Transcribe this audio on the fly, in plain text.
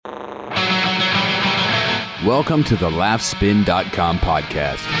Welcome to the laughspin.com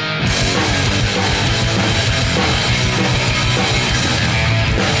podcast.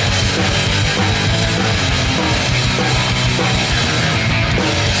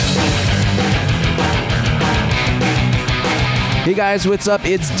 Hey guys, what's up?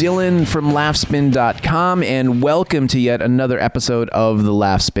 It's Dylan from laughspin.com and welcome to yet another episode of the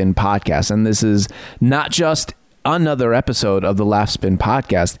Laughspin podcast. And this is not just another episode of the Laughspin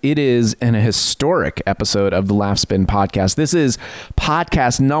podcast. It is an historic episode of the Laughspin podcast. This is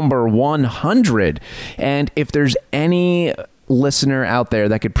podcast number 100. And if there's any listener out there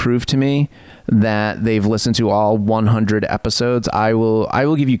that could prove to me that they've listened to all 100 episodes, I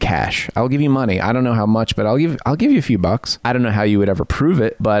will give you cash. I'll give you money. I don't know how much, but I'll give you a few bucks. I don't know how you would ever prove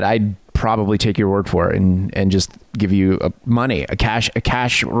it, but I'd probably take your word for it and just give you money, a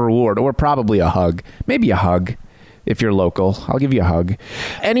cash reward, or probably a hug. Maybe a hug. If you're local, I'll give you a hug.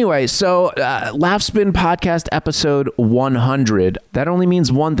 Anyway, so Laughspin podcast episode 100. That only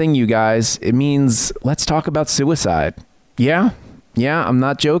means one thing, you guys. It means let's talk about suicide. Yeah, I'm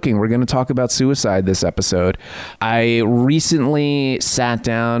not joking. We're going to talk about suicide this episode. I recently sat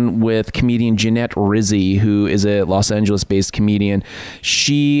down with comedian Jeanette Rizzi, who is a Los Angeles-based comedian.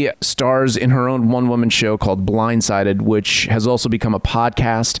 She stars in her own one-woman show called Blindsided, which has also become a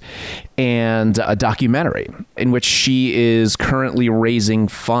podcast and a documentary in which she is currently raising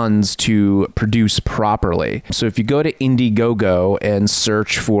funds to produce properly. So if you go to Indiegogo and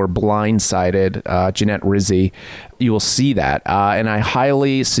search for Blindsided, Jeanette Rizzi, you will see that. And I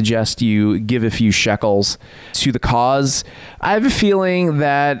highly suggest you give a few shekels to the cause. I have a feeling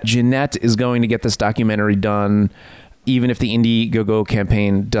that Jeanette is going to get this documentary done, even if the Indiegogo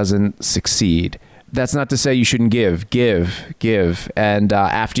campaign doesn't succeed. That's not to say you shouldn't give. And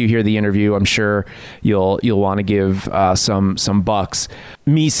after you hear the interview, I'm sure you'll want to give some bucks.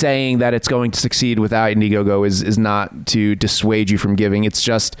 Me saying that it's going to succeed without Indiegogo is not to dissuade you from giving. It's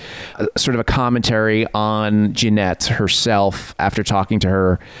just sort of a commentary on Jeanette herself after talking to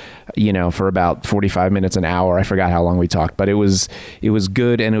her, for about 45 minutes, an hour. I forgot how long we talked, but it was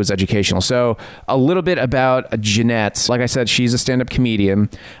good and it was educational. So a little bit about Jeanette. Like I said, she's a stand-up comedian,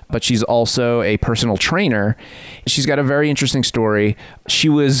 but she's also a personal trainer. She's got a very interesting story. She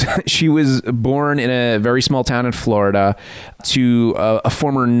was born in a very small town in Florida to a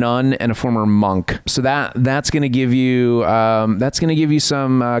former nun and a former monk. So that's going to give you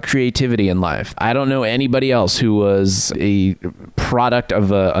some creativity in life. I don't know anybody else who was a product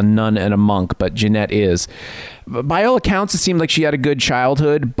of a nun and a monk, but Jeanette is. By all accounts, it seemed like she had a good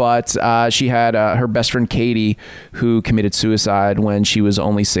childhood, but she had her best friend Katie, who committed suicide when she was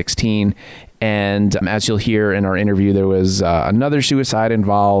only 16. And as you'll hear in our interview, there was another suicide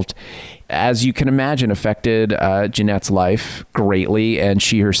involved. As you can imagine, affected Jeanette's life greatly, and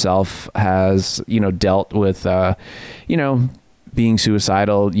she herself has, dealt with, being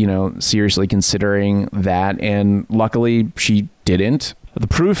suicidal, seriously considering that, and luckily she didn't. The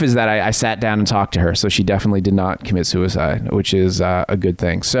proof is that I sat down and talked to her, so she definitely did not commit suicide, which is a good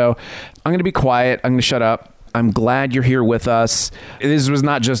thing. So I'm going to be quiet. I'm going to shut up. I'm glad you're here with us. This was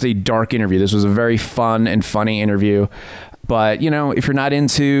not just a dark interview. This was a very fun and funny interview. But, if you're not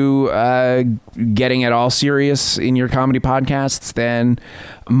into getting at all serious in your comedy podcasts, then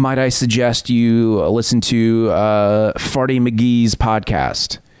might I suggest you listen to Farty McGee's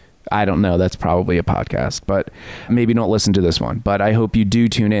podcast. I don't know. That's probably a podcast, but maybe don't listen to this one. But I hope you do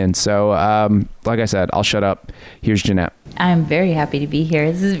tune in. So, like I said, I'll shut up. Here's Jeanette. I'm very happy to be here.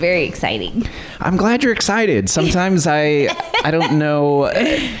 This is very exciting. I'm glad you're excited. Sometimes I don't know.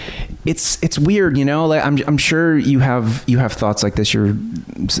 It's weird, like I'm sure you have thoughts like this. Or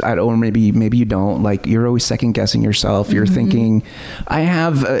maybe you don't. Like you're always second guessing yourself. You're thinking, I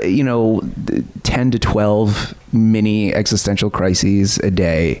have 10 to 12 mini existential crises a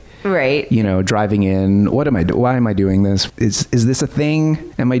day. Right. Driving in. Why am I doing this? Is this a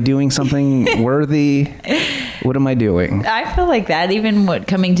thing? Am I doing something worthy? What am I doing? I feel like that. Even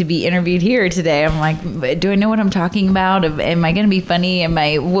coming to be interviewed here today, I'm like, do I know what I'm talking about? Am I going to be funny?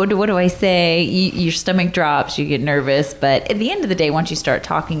 What do I say? Your stomach drops. You get nervous. But at the end of the day, once you start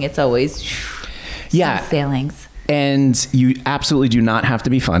talking, it's always smooth sailings. And you absolutely do not have to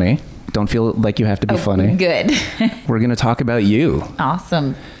be funny. Don't feel like you have to be funny. Good. We're going to talk about you.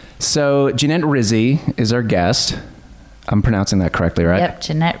 Awesome. So Jeanette Rizzi is our guest. I'm pronouncing that correctly, right? Yep,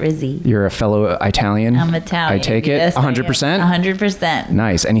 Jeanette Rizzi. You're a fellow Italian? I'm Italian. I take it? Yes, 100%? 100%.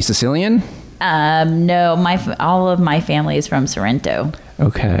 Nice. Any Sicilian? No, all of my family is from Sorrento.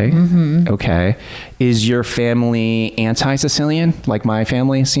 Okay. Mm-hmm. Okay. Is your family anti-Sicilian, like my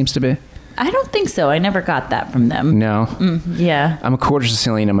family seems to be? I don't think so. I never got that from them. No? Yeah. I'm a quarter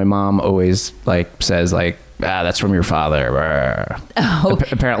Sicilian, and my mom always says that's from your father. Oh.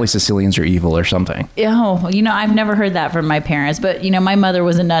 Apparently Sicilians are evil or something. Oh, I've never heard that from my parents, but my mother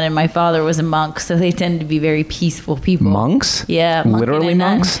was a nun and my father was a monk, so they tend to be very peaceful people. Monks? Yeah. Monk Literally and a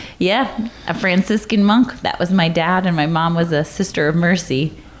nun. monks? Yeah. A Franciscan monk. That was my dad, and my mom was a Sister of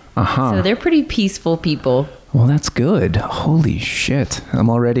Mercy. Uh-huh. So they're pretty peaceful people. Well, that's good. Holy shit. I'm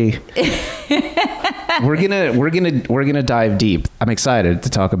already We're gonna dive deep. I'm excited to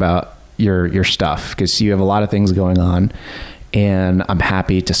talk about your stuff because you have a lot of things going on, and I'm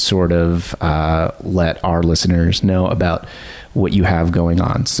happy to sort of let our listeners know about what you have going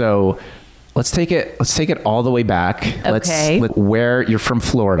on. So let's take it all the way back. Okay. Where you're from,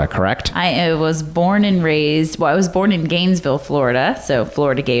 Florida, correct? I was born and raised, I was born in Gainesville, Florida. So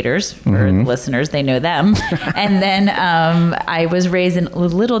Florida Gators, for the listeners, they know them. And then I was raised in a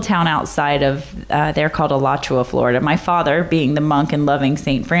little town outside of there called Alachua, Florida. My father, being the monk and loving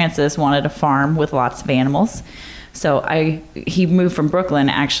St. Francis, wanted a farm with lots of animals. So he moved from Brooklyn,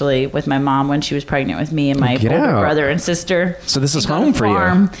 actually, with my mom when she was pregnant with me and my older brother and sister. So this is home for you.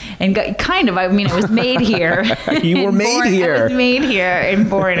 And it was made here. You were made here. I was made here and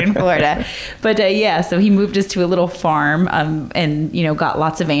born in Florida. But so he moved us to a little farm and, got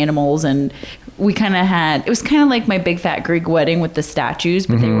lots of animals, and we it was kind of like my big fat Greek wedding with the statues,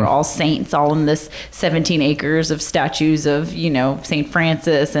 but they were all saints, all in this 17 acres of statues of, St.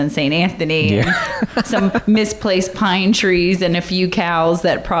 Francis and St. Anthony, and some misplaced pine trees and a few cows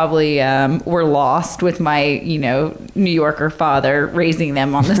that probably were lost with my, New Yorker father raising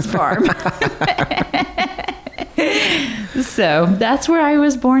them on this farm. So that's where I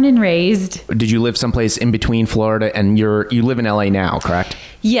was born and raised. Did you live someplace in between Florida and you live in LA now, correct?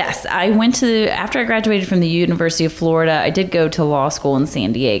 Yes, I went after I graduated from the University of Florida, I did go to law school in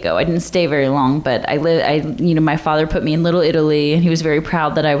San Diego. I didn't stay very long, but my father put me in Little Italy, and he was very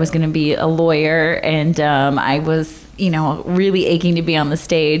proud that I was going to be a lawyer, and I was, really aching to be on the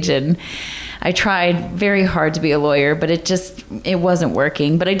stage, and I tried very hard to be a lawyer, but it wasn't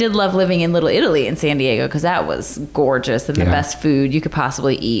working. But I did love living in Little Italy in San Diego because that was gorgeous and the best food you could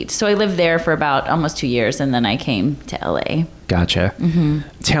possibly eat. So I lived there for about almost 2 years, and then I came to LA. Gotcha. Mm-hmm.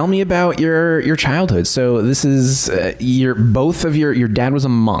 Tell me about your childhood. So this is your dad was a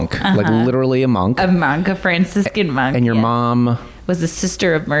monk, like literally a monk. A Franciscan monk. And your mom was a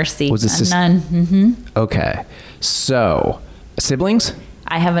Sister of Mercy. Was a nun. Mm-hmm. Okay. So, siblings?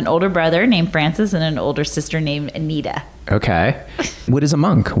 I have an older brother named Francis and an older sister named Anita. Okay. What is a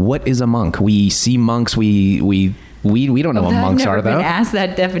monk? What is a monk? We see monks. We don't know what monks are, though. I've never been asked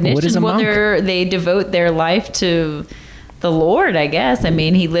that definition. What is a monk? They devote their life to the Lord, I guess. I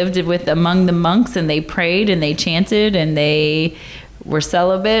mean, he lived among the monks, and they prayed and they chanted and they were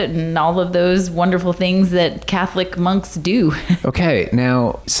celibate and all of those wonderful things that Catholic monks do. Okay.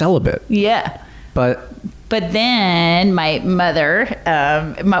 Now, celibate. Yeah. But then my mother,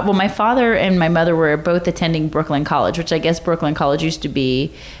 my father and my mother were both attending Brooklyn College, which I guess Brooklyn College used to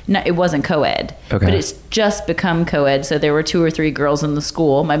be, it wasn't co-ed, but it's just become co-ed. So there were 2 or 3 girls in the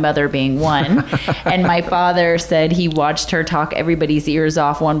school, my mother being one. And my father said he watched her talk everybody's ears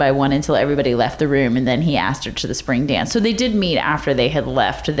off one by one until everybody left the room. And then he asked her to the spring dance. So they did meet after they had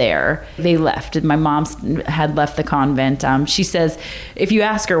left there. They left. My mom had left the convent. She says, if you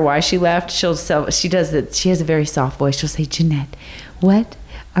ask her why she left, she does it. She has a very soft voice. She'll say, Jeanette, what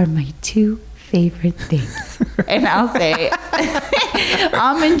are my 2 favorite things? And I'll say,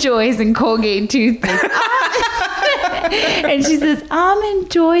 Almond Joys and Colgate toothpaste. And she says,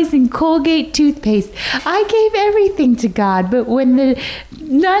 Almond Joys and Colgate toothpaste. I gave everything to God, but when the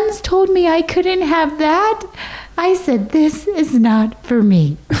nuns told me I couldn't have that, I said, this is not for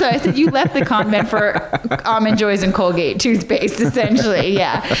me. So I said, you left the convent for Almond Joys and Colgate toothpaste, essentially.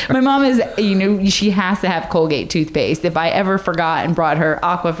 Yeah. My mom is, she has to have Colgate toothpaste. If I ever forgot and brought her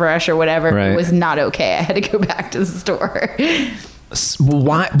Aquafresh or whatever, it was not okay. I had to go back to the store.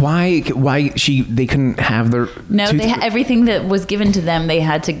 Why they couldn't have their everything that was given to them they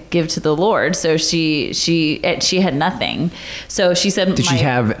had to give to the Lord. So she had nothing. So she said, did she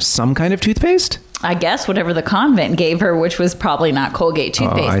have some kind of toothpaste? I guess whatever the convent gave her, which was probably not Colgate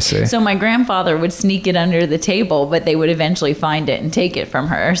toothpaste. Oh, I see. So my grandfather would sneak it under the table, but they would eventually find it and take it from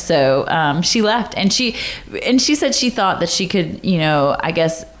her. So she left, and she said she thought that she could, I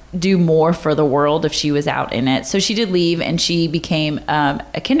guess, do more for the world if she was out in it. So she did leave, and she became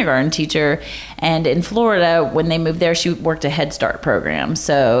a kindergarten teacher And in Florida, when they moved there, she worked a Head Start program.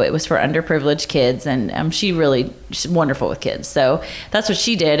 So it was for underprivileged kids. And she's wonderful with kids. So that's what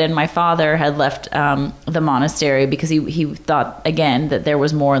she did. And my father had left the monastery because he thought, again, that there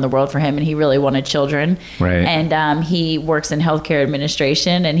was more in the world for him. And he really wanted children. Right. And he works in healthcare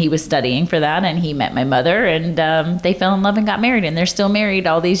administration. And he was studying for that. And he met my mother. And they fell in love and got married. And they're still married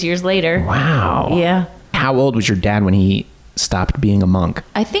all these years later. Wow. Yeah. How old was your dad when he stopped being a monk?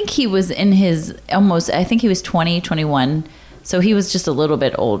 I think he was in his I think he was 20, 21. So he was just a little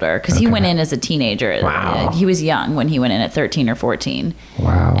bit older because he went in as a teenager. Wow. He was young when he went in at 13 or 14.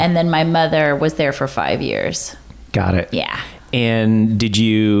 Wow. And then my mother was there for 5 years. Got it. Yeah. And did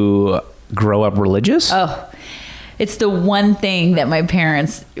you grow up religious? Oh, it's the one thing that my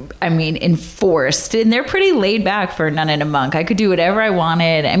parents, enforced. And they're pretty laid back for a nun and a monk. I could do whatever I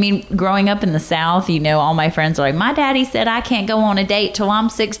wanted. I mean, growing up in the South, all my friends are like, my daddy said I can't go on a date till I'm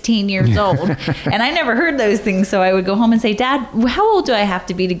 16 years old. And I never heard those things. So I would go home and say, Dad, how old do I have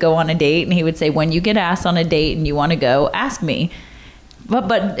to be to go on a date? And he would say, when you get asked on a date and you want to go, ask me.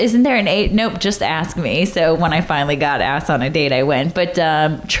 But isn't there an age? Nope, just ask me. So when I finally got asked on a date, I went. But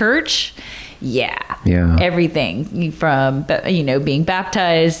church... Yeah. Everything from, being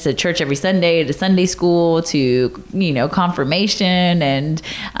baptized to church every Sunday to Sunday school to, confirmation. And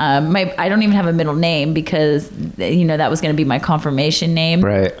I don't even have a middle name because, that was going to be my confirmation name.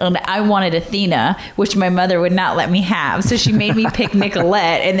 Right. And I wanted Athena, which my mother would not let me have. So she made me pick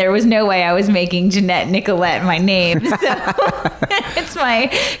Nicolette. And there was no way I was making Jeanette Nicolette my name. So it's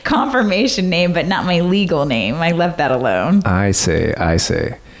my confirmation name, but not my legal name. I left that alone. I see.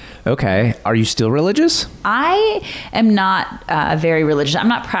 Okay. Are you still religious? I am not very religious. I'm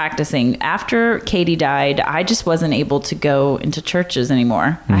not practicing. After Katie died, I just wasn't able to go into churches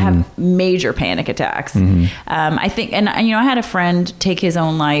anymore. I have major panic attacks. I think, and I had a friend take his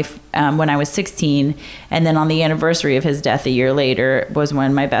own life when I was 16. And then on the anniversary of his death a year later was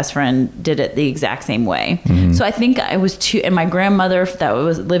when my best friend did it the exact same way. So I think I was and my grandmother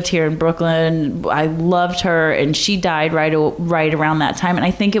lived here in Brooklyn, I loved her, and she died right around that time. And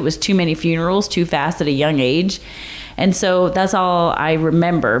I think it was too many funerals too fast at a young age. And so that's all I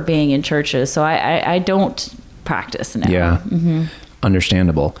remember being in churches. So I don't practice now. Yeah.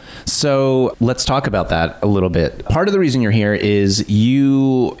 Understandable. So let's talk about that a little bit. Part of the reason you're here is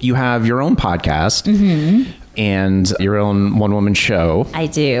you have your own podcast and your own one-woman show. I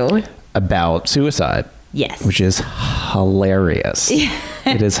do. About suicide. Yes. Which is hilarious.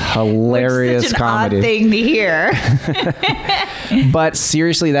 It is hilarious such an comedy. Odd thing to hear. But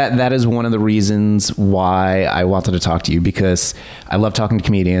seriously, that is one of the reasons why I wanted to talk to you, because I love talking to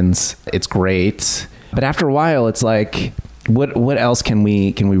comedians. It's great. But after a while, it's like, what else can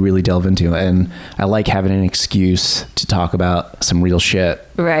we really delve into? And I like having an excuse to talk about some real shit.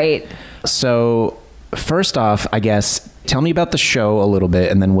 Right. So first off, I guess, tell me about the show a little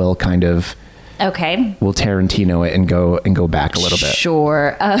bit, and then we'll kind of... Okay. We'll Tarantino it and go back a little bit.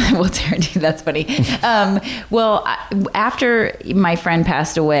 Sure. We'll Tarantino. That's funny. After my friend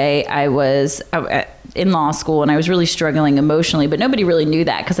passed away, I was in law school and I was really struggling emotionally, but nobody really knew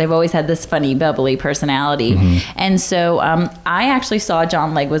that because I've always had this funny, bubbly personality. And so I actually saw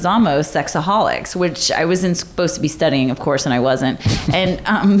John Leguizamo's Sexaholics, which I was supposed to be studying, of course, and I wasn't.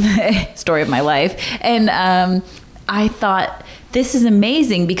 And story of my life. And I thought, this is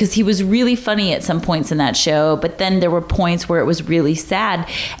amazing, because he was really funny at some points in that show, but then there were points where it was really sad.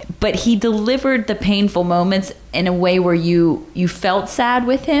 But he delivered the painful moments in a way where you felt sad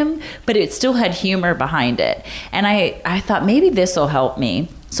with him, but it still had humor behind it. And I thought, maybe this will help me.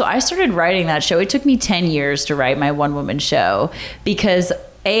 So I started writing that show. It took me 10 years to write my one-woman show because...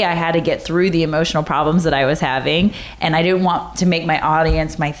 I had to get through the emotional problems that I was having, and I didn't want to make my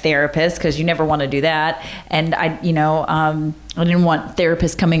audience my therapist, because you never want to do that. And I didn't want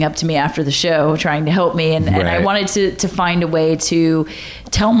therapists coming up to me after the show trying to help me. And I wanted to find a way to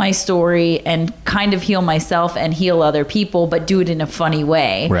tell my story and kind of heal myself and heal other people, but do it in a funny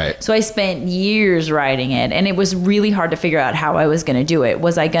way. Right. So I spent years writing it, and it was really hard to figure out how I was going to do it.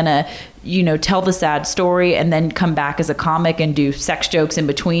 Was I going to, tell the sad story and then come back as a comic and do sex jokes in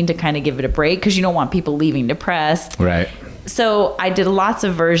between to kind of give it a break? Because you don't want people leaving depressed. Right. So I did lots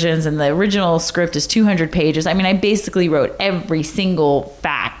of versions, and the original script is 200 pages. I mean, I basically wrote every single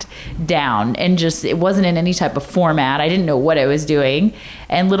fact down, and it wasn't in any type of format. I didn't know what I was doing.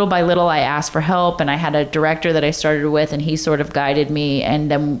 And little by little, I asked for help, and I had a director that I started with, and he sort of guided me. And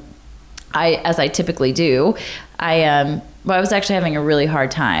then as I typically do, I was actually having a really hard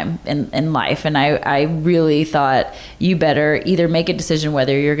time in life. And I really thought, you better either make a decision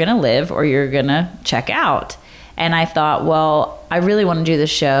whether you're going to live or you're going to check out. And I thought, well, I really want to do the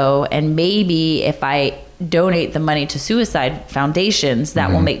show. And maybe if I donate the money to suicide foundations,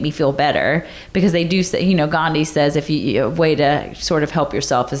 that will make me feel better, because they do say, Gandhi says, if a way to sort of help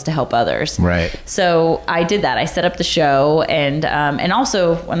yourself is to help others. Right. So I did that. I set up the show. And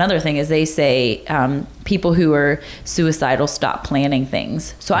also another thing is they say, people who are suicidal stop planning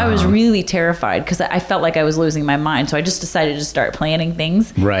things. So I was really terrified because I felt like I was losing my mind. So I just decided to start planning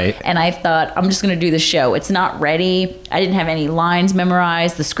things. Right. And I thought, I'm just going to do the show. It's not ready. I didn't have any lines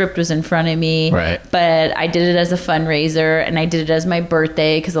memorized. The script was in front of me. Right. But I did it as a fundraiser, and I did it as my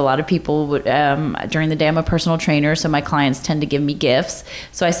birthday, because a lot of people would, during the day, I'm a personal trainer, so my clients tend to give me gifts.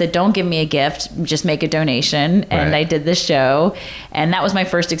 So I said, don't give me a gift, just make a donation. And I did this show, and that was my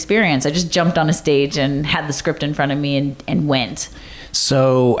first experience. I just jumped on a stage and had the script in front of me and went.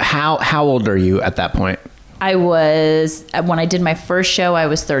 So how old are you at that point? I was, when I did my first show, I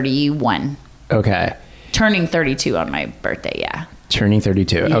was 31. Okay. Turning 32 on my birthday, yeah. Turning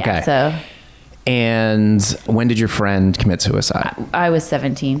 32. Yeah, okay. So and when did your friend commit suicide? I was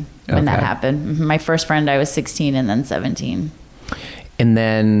 17 when that happened. My first friend, I was 16 and then 17. And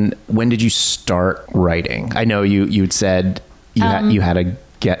then when did you start writing? I know you'd said you had to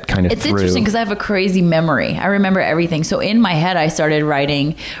get kind of it's through. Interesting because I have a crazy memory. I remember everything. So in my head, I started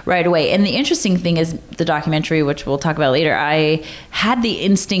writing right away. And the interesting thing is the documentary, which we'll talk about later, I had the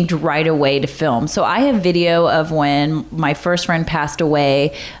instinct right away to film. So I have video of when my first friend passed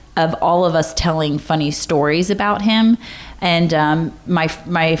away, of all of us telling funny stories about him. And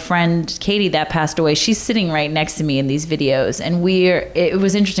my friend Katie that passed away, she's sitting right next to me in these videos. And it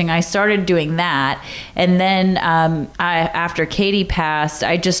was interesting. I started doing that. And then after Katie passed,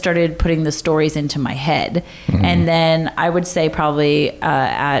 I just started putting the stories into my head. And then I would say probably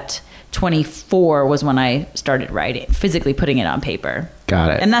at 24 was when I started writing, physically putting it on paper.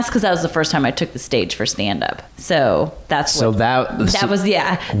 Got it. And that's because that was the first time I took the stage for stand-up. So that's so that was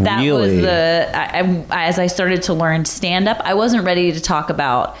really? As I started to learn stand-up, I wasn't ready to talk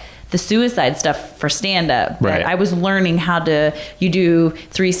about the suicide stuff for stand-up. But right. I was learning how to, you do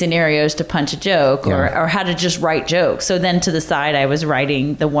 3 scenarios to punch a joke, or how to just write jokes. So then to the side, I was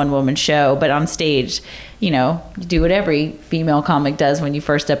writing the one-woman show, but on stage, you do what every female comic does when you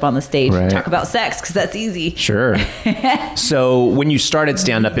first step on the stage. Right. Talk about sex, because that's easy. Sure. So when you started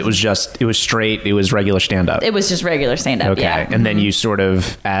stand-up, it was regular stand-up. It was just regular stand-up, okay. yeah. And then you sort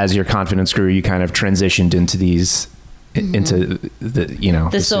of, as your confidence grew, you kind of transitioned into the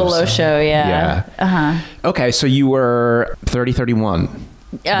solo show, yeah. Okay, so you were 31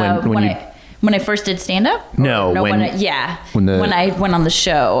 when I first did stand up? When I went on the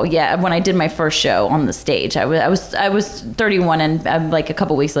show. Yeah, when I did my first show on the stage. I was 31 and like a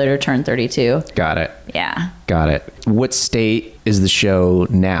couple weeks later turned 32. Got it. Yeah. Got it. What state is the show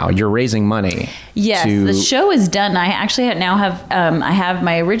now? You're raising money. Yes, the show is done. I actually now have I have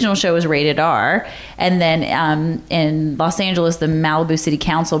my original show is rated R, and then in Los Angeles, the Malibu City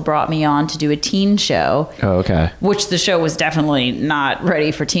Council brought me on to do a teen show. Oh, okay. Which the show was definitely not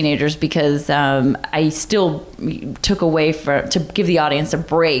ready for teenagers, because I still took away to give the audience a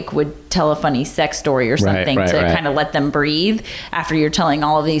break, would tell a funny sex story or something to kind of let them breathe after you're telling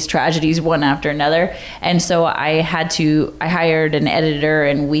all of these tragedies one after another. And so I hired an editor,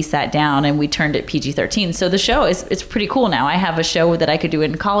 and we sat down and we turned it PG-13. So the show it's pretty cool now. I have a show that I could do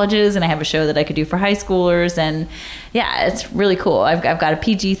in colleges, and I have a show that I could do for high schoolers, and yeah, it's really cool. I've got a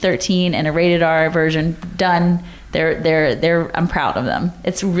PG-13 and a rated R version done. I'm proud of them.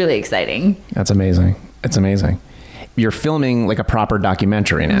 It's really exciting. That's amazing. It's amazing. You're filming like a proper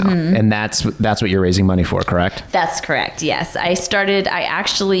documentary now, and that's what you're raising money for, correct? That's correct. Yes, I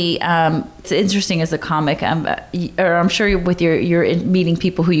actually. It's interesting as a comic. I'm sure with you're meeting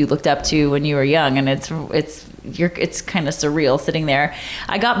people who you looked up to when you were young, and it's kind of surreal sitting there.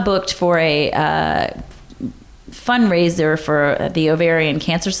 I got booked for a fundraiser for the Ovarian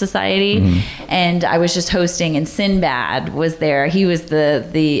Cancer Society, and I was just hosting, and Sinbad was there. He was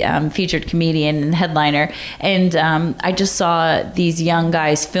the featured comedian and headliner, and I just saw these young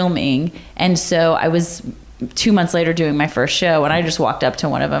guys filming, and so I was 2 months later doing my first show, and I just walked up to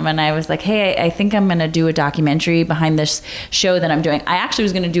one of them and I was like, hey, I think I'm going to do a documentary behind this show that I'm doing. I actually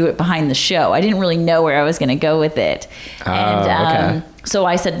was going to do it behind the show. I didn't really know where I was going to go with it. Okay. So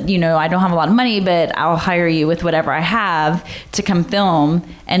I said, I don't have a lot of money, but I'll hire you with whatever I have to come film.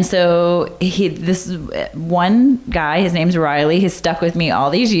 And so this one guy, his name's Riley, has stuck with me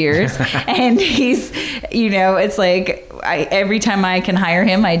all these years. And he's, it's like, every time I can hire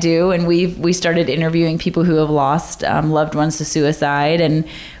him, I do. And we started interviewing people who have lost loved ones to suicide. And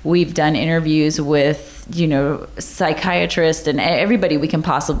we've done interviews with, psychiatrists and everybody we can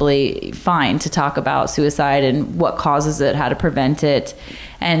possibly find to talk about suicide and what causes it, how to prevent it.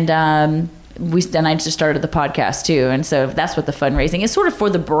 And then I just started the podcast too. And so that's what the fundraising is, sort of for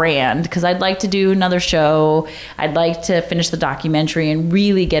the brand, because I'd like to do another show. I'd like to finish the documentary and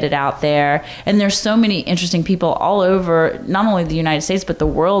really get it out there. And there's so many interesting people all over, not only the United States, but the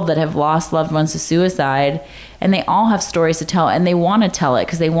world, that have lost loved ones to suicide. And they all have stories to tell, and they want to tell it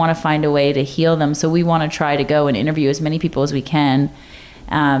because they want to find a way to heal them. So we want to try to go and interview as many people as we can.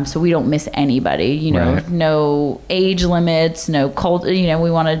 So we don't miss anybody, Right. No age limits, no cult,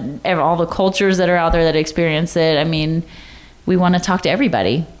 we want to, all the cultures that are out there that experience it. I mean, we want to talk to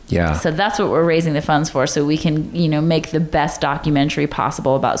everybody. Yeah. So that's what we're raising the funds for, so we can, make the best documentary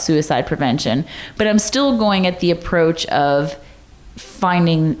possible about suicide prevention. But I'm still going at the approach of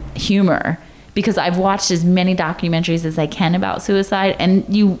finding humor, because I've watched as many documentaries as I can about suicide,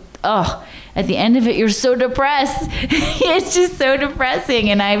 and at the end of it, you're so depressed. It's just so depressing.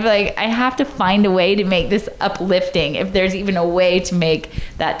 And I have to find a way to make this uplifting, if there's even a way to make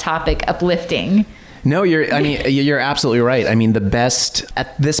that topic uplifting. No, you're absolutely right. I mean, the best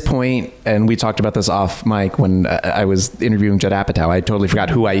at this point, and we talked about this off mic when I was interviewing Judd Apatow. I totally forgot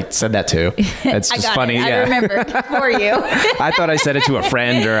who I said that to. It's just funny. I remember for you. I thought I said it to a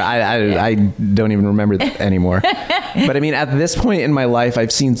friend, or I don't even remember anymore. But I mean, at this point in my life,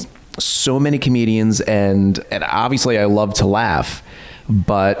 I've seen so many comedians, and obviously I love to laugh,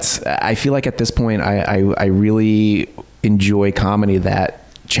 but I feel like at this point I really enjoy comedy that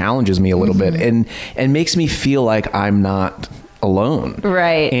challenges me a little bit and makes me feel like I'm not alone.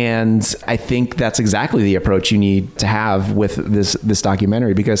 Right. And I think that's exactly the approach you need to have with this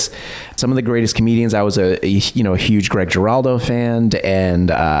documentary, because some of the greatest comedians, I was a huge Greg Giraldo fan, and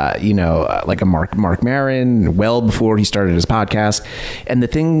like a Mark Maron, well before he started his podcast. And the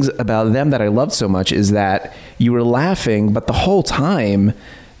things about them that I loved so much is that you were laughing, but the whole time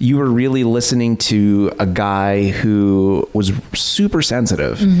you were really listening to a guy who was super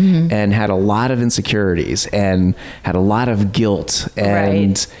sensitive and had a lot of insecurities and had a lot of guilt.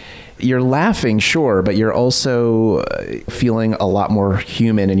 And you're laughing, sure, but you're also feeling a lot more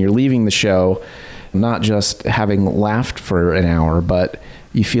human, and you're leaving the show not just having laughed for an hour, but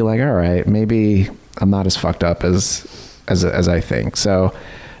you feel like, all right, maybe I'm not as fucked up as I think. So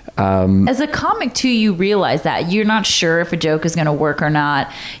as a comic too, you realize that you're not sure if a joke is going to work or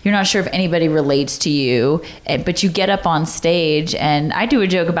not. You're not sure if anybody relates to you, but you get up on stage, and I do a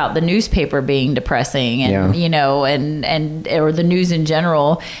joke about the newspaper being depressing, and and or the news in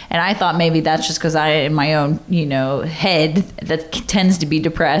general. And I thought maybe that's just because I, in my own head, that tends to be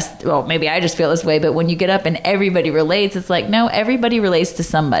depressed. Well, maybe I just feel this way. But when you get up and everybody relates, it's like, no, everybody relates to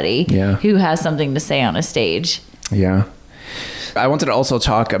somebody who has something to say on a stage. Yeah. I wanted to also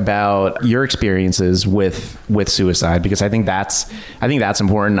talk about your experiences with suicide, because I think that's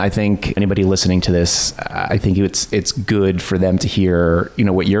important. I think anybody listening to this, I think it's good for them to hear,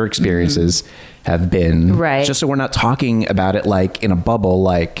 what your experiences have been, right? Just so we're not talking about it like in a bubble.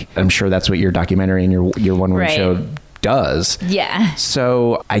 Like, I'm sure that's what your documentary and your one woman show does. Yeah.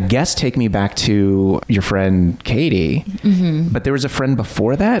 So I guess take me back to your friend Katie, but there was a friend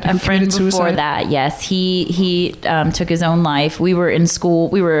before that. A friend before suicide? that, yes. He took his own life. We were in school.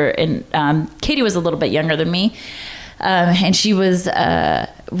 Katie was a little bit younger than me, and she was. We're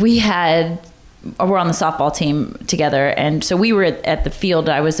on the softball team together, and so we were at the field.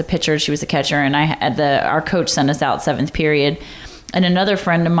 I was a pitcher, she was a catcher, and our coach sent us out 7th period, and another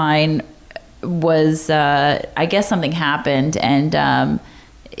friend of mine was I guess something happened, and the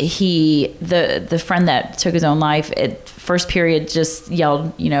friend that took his own life at first period just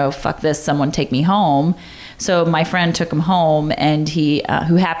yelled, fuck this, someone take me home. So my friend took him home, and he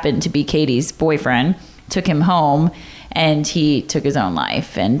who happened to be Katie's boyfriend took him home, and he took his own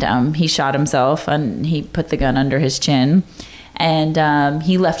life, and he shot himself, and he put the gun under his chin, and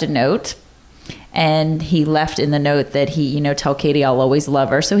he left a note. And he left in the note that he, tell Katie I'll always love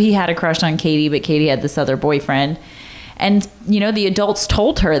her. So he had a crush on Katie, but Katie had this other boyfriend. And, the adults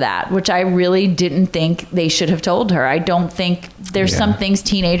told her that, which I really didn't think they should have told her. I don't think there's some things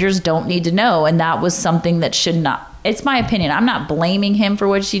teenagers don't need to know. And that was something that should not. It's my opinion. I'm not blaming him for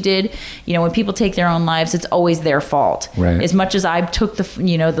what she did. When people take their own lives, it's always their fault. Right. As much as I took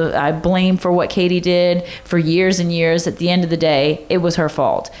I blame for what Katie did for years and years, at the end of the day, it was her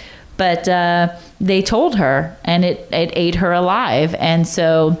fault. But they told her, and it ate her alive. And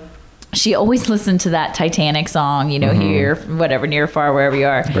so she always listened to that Titanic song, here, whatever, near, far, wherever you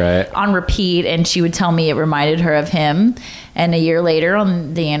are, right, on repeat. And she would tell me it reminded her of him. And a year later,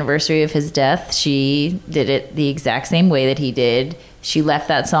 on the anniversary of his death, she did it the exact same way that he did. She left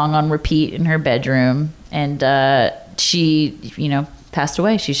that song on repeat in her bedroom, and she, passed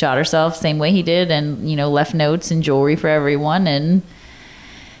away. She shot herself same way he did, and, left notes and jewelry for everyone. And,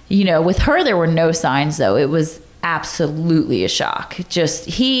 with her, there were no signs, though. It was absolutely a shock. Just,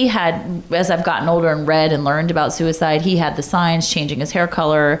 he had, as I've gotten older and read and learned about suicide, he had the signs, changing his hair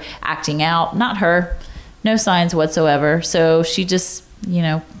color, acting out. Not her. No signs whatsoever. So she just,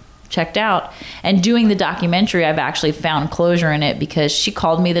 checked out. And doing the documentary, I've actually found closure in it, because she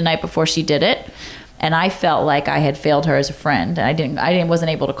called me the night before she did it. And I felt like I had failed her as a friend. I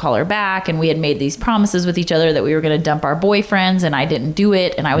wasn't able to call her back. And we had made these promises with each other that we were going to dump our boyfriends, and I didn't do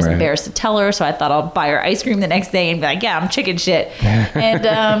it. And I was embarrassed to tell her. So I thought I'll buy her ice cream the next day and be like, yeah, I'm chicken shit. And,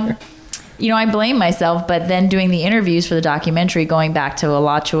 I blame myself. But then doing the interviews for the documentary, going back to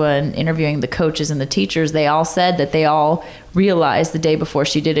Alachua and interviewing the coaches and the teachers, they all said that they all realized the day before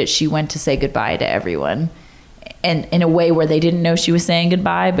she did it, she went to say goodbye to everyone. And in a way where they didn't know she was saying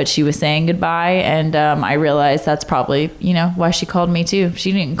goodbye, but she was saying goodbye. And I realized that's probably, why she called me too.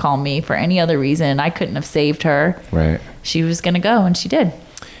 She didn't call me for any other reason. I couldn't have saved her. Right. She was going to go, and she did.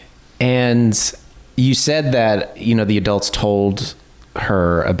 And you said that, the adults told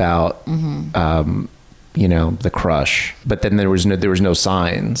her about, the crush, but then there was no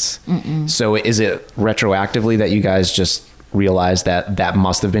signs. Mm-mm. So is it retroactively that you guys just realized that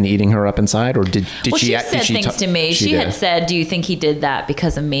must have been eating her up inside, or did she said things to me. She had said, do you think he did that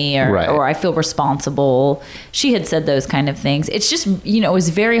because of me, or I feel responsible? She had said those kind of things. It's just, it was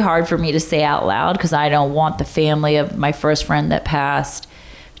very hard for me to say out loud, because I don't want the family of my first friend that passed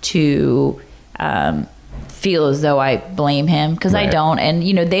to feel as though I blame him, because I don't. And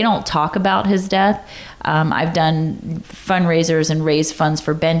they don't talk about his death. I've done fundraisers and raised funds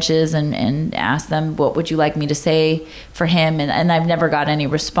for benches and asked them, what would you like me to say for him? And I've never got any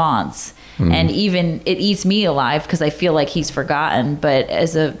response. And even it eats me alive, because I feel like he's forgotten. But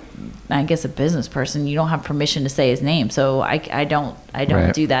as a business person, you don't have permission to say his name. So I don't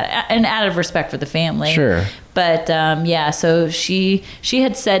do that. And out of respect for the family. Sure. But so she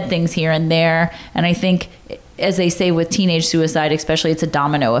had said things here and there. And I think, as they say with teenage suicide, especially, it's a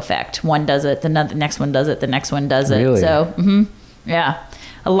domino effect. One does it, the next one does it, the next one does it. Really? So,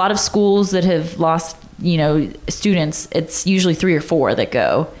 a lot of schools that have lost, students, it's usually 3 or 4 that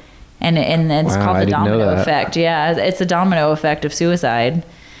go, and it's called the domino effect. Yeah, it's a domino effect of suicide.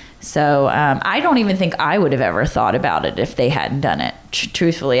 So I don't even think I would have ever thought about it if they hadn't done it.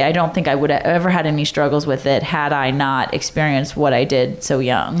 Truthfully, I don't think I would have ever had any struggles with it had I not experienced what I did so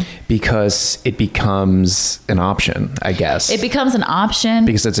young. Because it becomes an option, I guess. It becomes an option.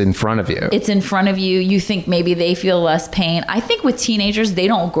 Because it's in front of you. It's in front of you. You think maybe they feel less pain. I think with teenagers, they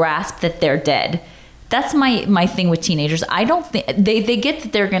don't grasp that they're dead. That's my thing with teenagers. I don't think they get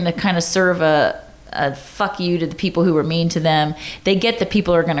that they're going to kind of serve a fuck you to the people who were mean to them. They get that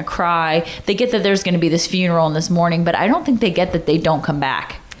people are going to cry. They get that there's going to be this funeral in this morning, but I don't think they get that they don't come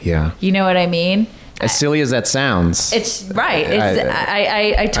back. Yeah. You know what I mean? As silly as that sounds. It's right.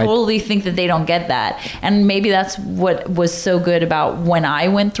 I totally think that they don't get that. And maybe that's what was so good about when I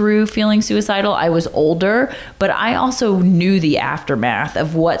went through feeling suicidal. I was older, but I also knew the aftermath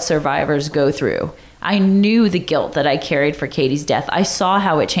of what survivors go through. I knew the guilt that I carried for Katie's death. I saw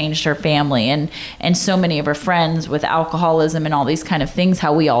how it changed her family and so many of her friends with alcoholism and all these kind of things,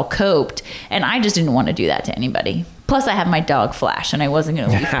 how we all coped. And I just didn't want to do that to anybody. Plus, I have my dog Flash, and I wasn't going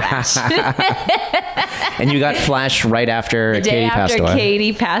to leave Flash. And you got Flash right after Katie passed away.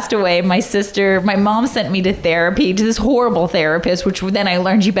 Katie passed away, my mom sent me to therapy, to this horrible therapist, which then I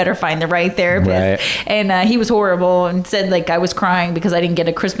learned you better find the right therapist. Right. And he was horrible and said I was crying because I didn't get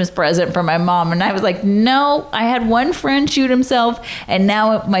a Christmas present from my mom. And I was like, no, I had one friend shoot himself, and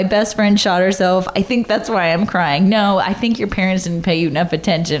now my best friend shot herself. I think that's why I'm crying. No, I think your parents didn't pay you enough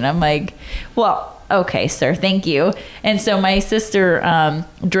attention. I'm like, well, okay, sir, thank you. And so my sister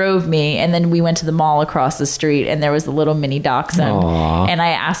drove me, and then we went to the mall across the street, and there was a little mini dachshund. Aww. And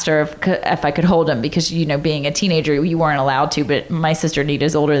I asked her if I could hold him, because, being a teenager, you weren't allowed to, but my sister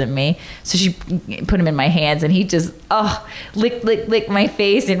Nita's older than me. So she put him in my hands, and he just, licked my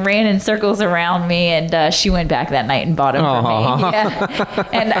face and ran in circles around me. And she went back that night and bought him for me. Yeah.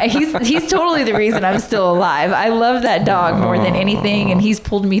 And he's totally the reason I'm still alive. I love that dog more than anything, and he's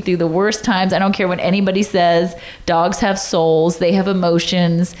pulled me through the worst times. I don't care what anybody says. Dogs have souls. They have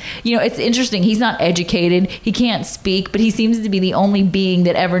emotions. It's interesting. He's not educated. He can't speak, but he seems to be the only being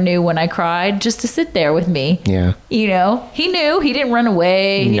that ever knew when I cried, just to sit there with me. Yeah. You know, he knew. He didn't run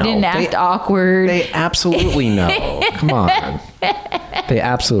away. He didn't act awkward. They absolutely know. Come on. They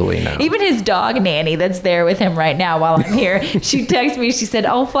absolutely know. Even his dog Nanny that's there with him right now while I'm here, she texted me. She said,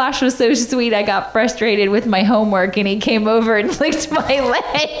 "Oh, Flash was so sweet. I got frustrated with my homework and he came over and licked my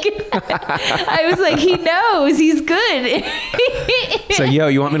leg." I was like, he knows. He's good. So, yo,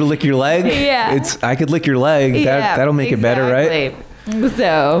 you want me to lick your leg? Yeah. I could lick your leg. That'll make it better, right?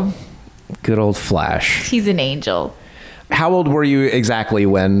 So, good old Flash. he's an angel. How old were you exactly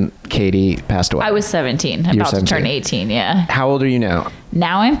when Katie passed away? I was 17, about to turn 18, yeah. How old are you now?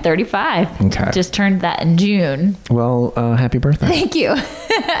 Now I'm 35. Okay. Just turned that in June. Well, happy birthday. Thank you.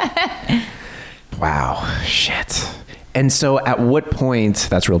 Wow. Shit. And so at what point,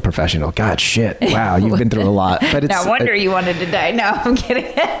 that's real professional. God, shit. Wow. You've been through a lot. But it's, No wonder you wanted to die. No, I'm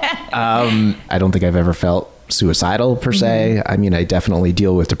kidding. I don't think I've ever felt suicidal per se. I mean, I definitely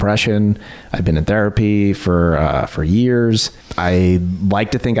deal with depression. I've been in therapy for years. I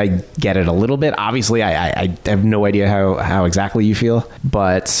like to think I get it a little bit. Obviously, I have no idea how exactly you feel.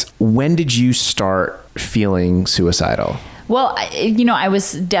 But when did you start feeling suicidal? Well, I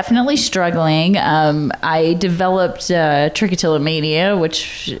was definitely struggling. I developed trichotillomania,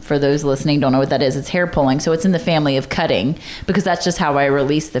 which for those listening don't know what that is. It's hair pulling. So it's in the family of cutting because that's just how I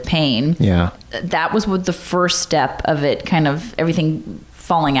release the pain. Yeah. That was the first step of it, kind of everything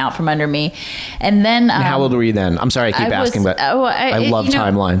falling out from under me. And then how old were you then? I'm sorry I keep asking, but I love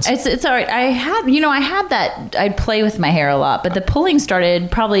timelines. It's all right. I had that, I'd play with my hair a lot, but the pulling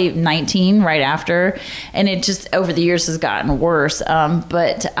started probably 19 right after, and it just over the years has gotten worse.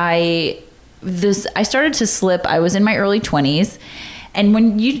 But I started to slip. I was in my early 20s. And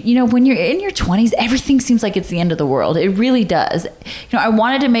when when you're in your 20s, everything seems like it's the end of the world. It really does. I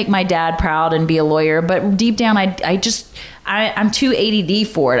wanted to make my dad proud and be a lawyer, but deep down, I'm too ADD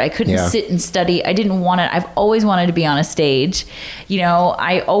for it. I couldn't sit and study. I didn't want it. I've always wanted to be on a stage.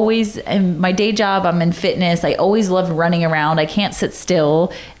 I always, in my day job, I'm in fitness. I always loved running around. I can't sit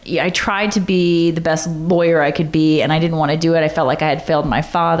still. I tried to be the best lawyer I could be, and I didn't want to do it. I felt like I had failed my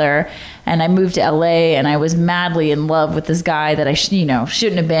father. And I moved to LA, and I was madly in love with this guy that I shouldn't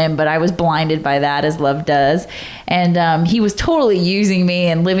have been, but I was blinded by that, as love does. And he was totally using me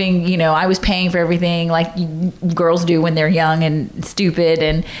and living, I was paying for everything like girls do when they're young and stupid.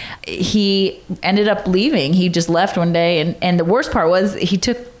 And he ended up leaving. He just left one day. And the worst part was he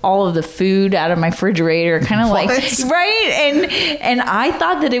took all of the food out of my refrigerator, kind of like, right? And I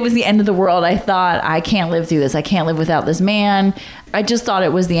thought that it was the end of the world. I thought, I can't live through this. I can't live without this man. I just thought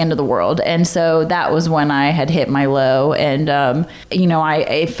it was the end of the world. And so that was when I had hit my low. And,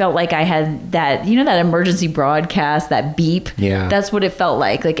 I felt like I had that, that emergency broadcast, that beep. Yeah. That's what it felt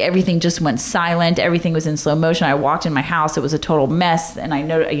like. Like everything just went silent. Everything was in slow motion. I walked in my house. It was a total mess. And I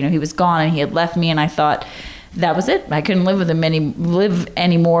know, he was gone and he had left me. And I thought, that was it. I couldn't live with him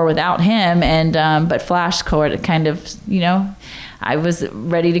anymore without him. And, but Flash kind of, I was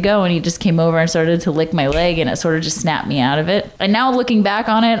ready to go, and he just came over and started to lick my leg, and it sort of just snapped me out of it. And now looking back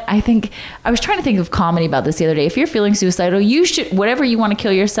on it, I was trying to think of comedy about this the other day. If you're feeling suicidal, you should, whatever you want to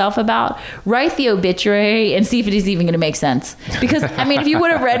kill yourself about, write the obituary and see if it is even going to make sense. Because, if you would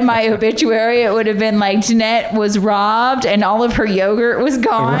have read my obituary, it would have been like Jeanette was robbed and all of her yogurt was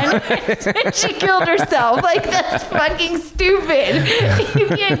gone. Right. And she killed herself. Like, that's fucking stupid. You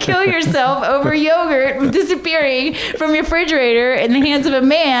can't kill yourself over yogurt disappearing from your refrigerator in the hands of a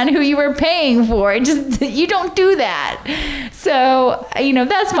man who you were paying for. You don't do that. So,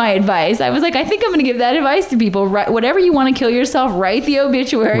 that's my advice. I was like, I think I'm going to give that advice to people. Whatever you want to kill yourself, write the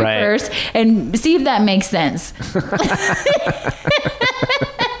obituary first and see if that makes sense.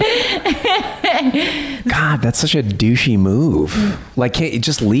 God, that's such a douchey move. Like, can't you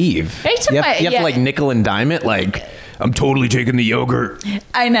just leave? You have to like nickel and dime it. Like, I'm totally taking the yogurt.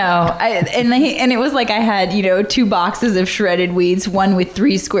 I know. And it was like I had, 2 boxes of shredded weeds, one with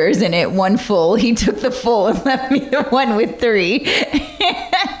 3 squares in it, one full. He took the full and left me the one with 3.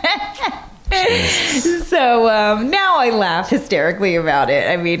 So now I laugh hysterically about it.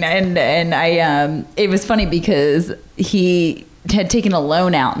 It was funny because he had taken a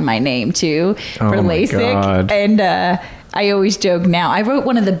loan out in my name too for LASIK. And I always joke now. I wrote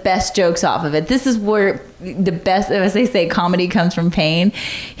one of the best jokes off of it. This is where the best, as they say, comedy comes from pain.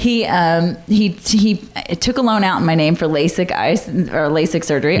 He took a loan out in my name for LASIK eyes or LASIK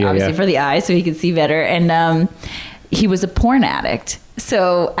surgery, obviously for the eyes, so he could see better. And he was a porn addict.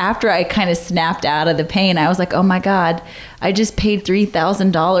 So after I kind of snapped out of the pain, I was like, oh my God, I just paid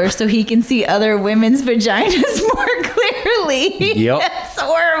 $3,000 so he can see other women's vaginas more clearly. Clearly. Yep. That's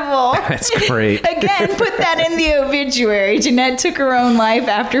horrible. That's great. Again, put that in the obituary. Jeanette took her own life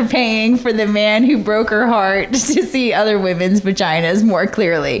after paying for the man who broke her heart to see other women's vaginas more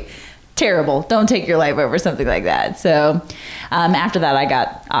clearly. Terrible. Don't take your life over something like that. So after that, I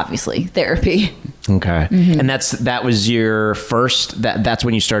got, obviously, therapy. Okay. And that was your first, that's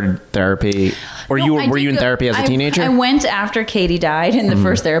when you started therapy? Or were you in therapy as a teenager? I went after Katie died, and the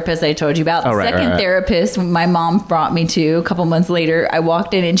first therapist I told you about. The second therapist my mom brought me to a couple months later, I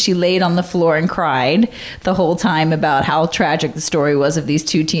walked in and she laid on the floor and cried the whole time about how tragic the story was of these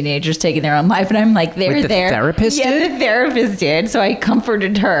two teenagers taking their own life. And I'm like, they're there. The therapist did? Yeah, the therapist did. So I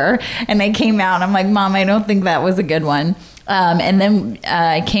comforted her, and I came out and I'm like, Mom, I don't think that was a good one. And then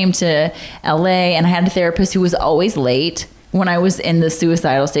I came to LA, and I had a therapist who was always late. When I was in the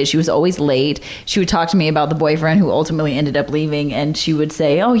suicidal state, she was always late. She would talk to me about the boyfriend who ultimately ended up leaving, and she would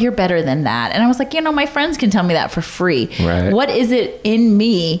say, oh, you're better than that. And I was like, my friends can tell me that for free. Right. What is it in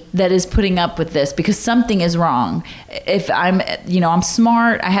me that is putting up with this? Because something is wrong. If I'm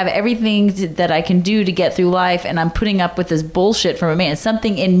smart, I have everything that I can do to get through life, and I'm putting up with this bullshit from a man.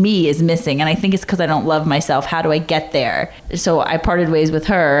 Something in me is missing, and I think it's because I don't love myself. How do I get there? So I parted ways with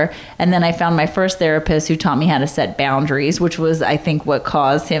her, and then I found my first therapist who taught me how to set boundaries, which was, I think, what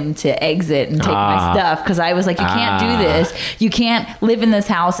caused him to exit and take my stuff. Because I was like, you can't do this. You can't live in this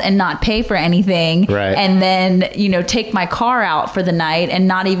house and not pay for anything. Right. And then, take my car out for the night and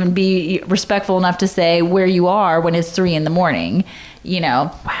not even be respectful enough to say where you are when it's 3 a.m.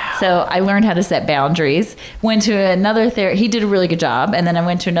 Wow. So I learned how to set boundaries. Went to another he did a really good job. And then I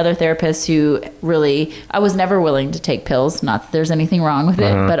went to another therapist who I was never willing to take pills. Not that there's anything wrong with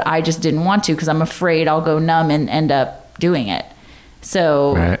it, but I just didn't want to because I'm afraid I'll go numb and end up doing it.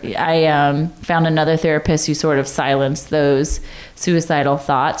 So I found another therapist who sort of silenced those suicidal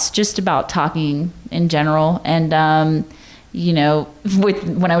thoughts, just about talking in general. And,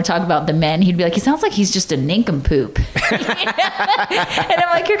 when I would talk about the men, he'd be like, he sounds like he's just a nincompoop. And I'm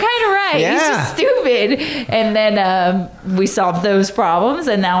like, you're kind of right. Yeah. He's just stupid. And then we solved those problems.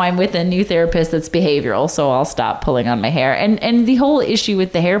 And now I'm with a new therapist that's behavioral. So I'll stop pulling on my hair. And the whole issue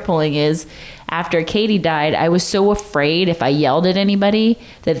with the hair pulling is, after Katie died, I was so afraid if I yelled at anybody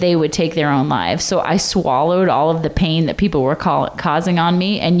that they would take their own lives. So I swallowed all of the pain that people were causing on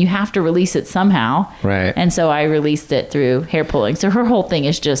me, and you have to release it somehow. Right. And so I released it through hair pulling. So her whole thing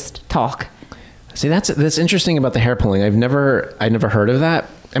is just talk. See, that's interesting about the hair pulling. I've never heard of that.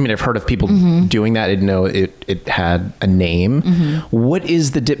 I mean, I've heard of people doing that. I didn't know it had a name. What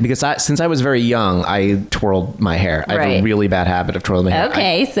is the because since I was very young, I twirled my hair. I have a really bad habit of twirling my hair.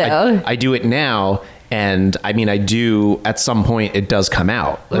 Okay, I do it now. And I mean, I do at some point it does come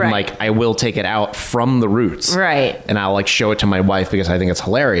out. And like I will take it out from the roots. Right. And I'll like show it to my wife because I think it's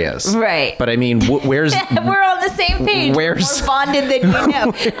hilarious. Right. But I mean, where's we're on the same page. We're more bonded than you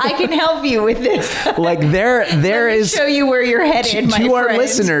know. I can help you with this. Like there is show you where you're headed, my friend. To our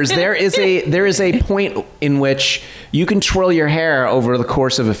listeners, there is a point in which you can twirl your hair over the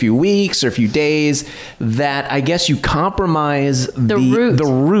course of a few weeks or a few days that I guess you compromise the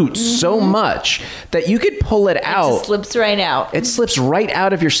roots so much that you could pull it out. It just slips right out. It slips right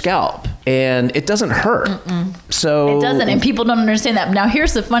out of your scalp and it doesn't hurt. So it doesn't, and people don't understand that. Now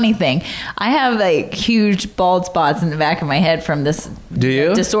here's the funny thing. I have like huge bald spots in the back of my head from this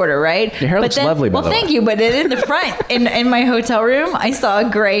disorder, right? Your hair looks lovely, by the way. Well, thank you, but in the front, in my hotel room, I saw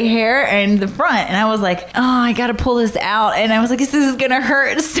gray hair in the front, and I was like, oh, I gotta pull this out. And I was like, this is gonna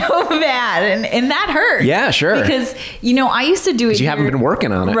hurt so bad. And that hurt. Yeah, sure. Because, I used to do it. You haven't been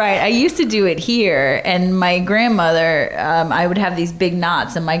working on it. Right. I used to do it here. And my grandmother, I would have these big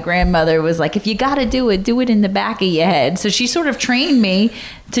knots. And my grandmother was like, if you got to do it in the back of your head. So she sort of trained me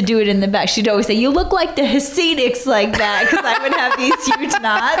to do it in the back. She'd always say, you look like the Hasidics like that. Because I would have these huge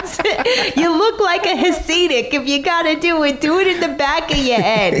knots. You look like a Hasidic. If you got to do it in the back of your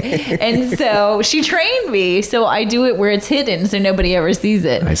head. And so she trained me. So I do it where it's hidden so nobody ever sees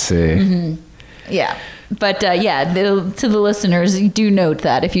it. I see. Yeah. But to the listeners, you do note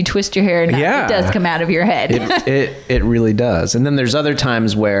that if you twist your hair, it does come out of your head. It really does. And then there's other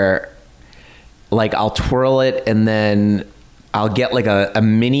times where like I'll twirl it and then I'll get like a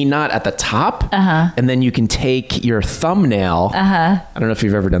mini knot at the top, and then you can take your thumbnail. I don't know if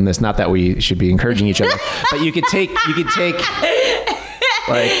you've ever done this. Not that we should be encouraging each other, but you could take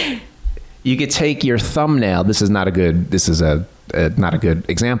your thumbnail. This is not a good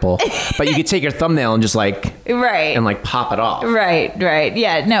example, but you could take your thumbnail and just like and like pop it off. Right.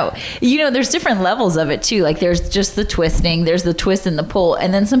 Yeah. No, there's different levels of it too. Like there's just the twisting, there's the twist and the pull,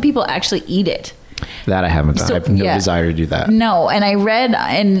 and then some people actually eat it. That I haven't done. So, I have no yeah. desire to do that. No, and I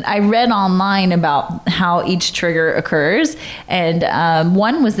read online about how each trigger occurs, and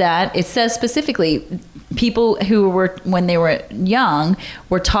one was that it says specifically people who were, when they were young,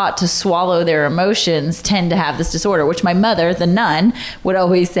 were taught to swallow their emotions tend to have this disorder, which my mother, the nun, would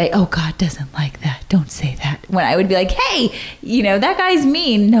always say, oh, God doesn't like that. Don't say that. When I would be like, hey, that guy's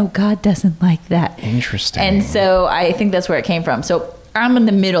mean. No, God doesn't like that. Interesting. And so I think that's where it came from. So I'm in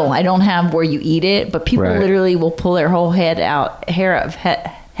the middle. I don't have where you eat it, but people Right. literally will pull their whole head of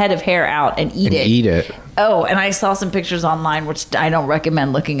hair out and eat it. Eat it. Oh, and I saw some pictures online, which I don't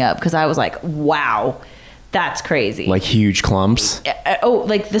recommend looking up because I was like, wow, that's crazy. Like huge clumps.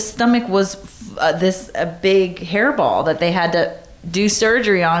 Like the stomach was a big hairball that they had to do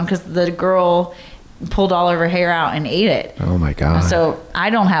surgery on because the girl pulled all of her hair out and ate it. Oh my God. So I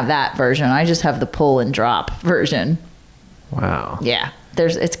don't have that version. I just have the pull and drop version. Wow. Yeah.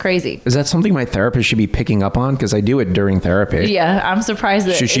 It's crazy. Is that something my therapist should be picking up on? Because I do it during therapy. Yeah, I'm surprised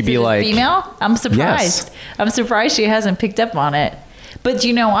that Should she is be it a like- female? I'm surprised. Yes. I'm surprised she hasn't picked up on it. But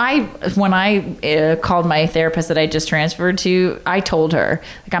when I called my therapist that I just transferred to, I told her,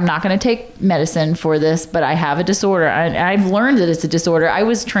 like, I'm not going to take medicine for this, but I have a disorder. I've learned that it's a disorder. I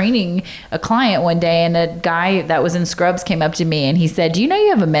was training a client one day, and a guy that was in scrubs came up to me, and he said, do you know you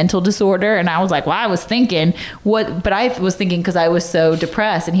have a mental disorder? And I was like, well, I was thinking what, but I was thinking because I was so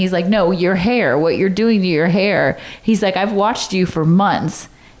depressed. And he's like, no, your hair, what you're doing to your hair. He's like, I've watched you for months.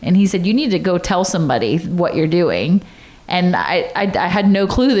 And he said, you need to go tell somebody what you're doing. And I had no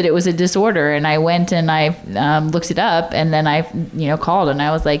clue that it was a disorder. And I went and I looked it up, and then I, called, and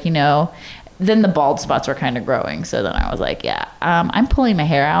I was like, then the bald spots were kind of growing. So then I was like, yeah, I'm pulling my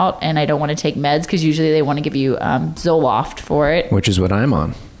hair out, and I don't want to take meds because usually they want to give you Zoloft for it. Which is what I'm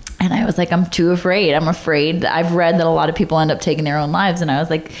on. And I was like, I'm too afraid. I'm afraid. I've read that a lot of people end up taking their own lives. And I was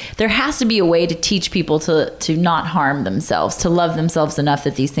like, there has to be a way to teach people to not harm themselves, to love themselves enough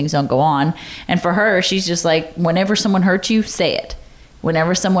that these things don't go on. And for her, she's just like, whenever someone hurts you, say it.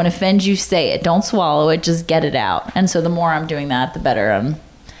 Whenever someone offends you, say it. Don't swallow it. Just get it out. And so the more I'm doing that, the better I'm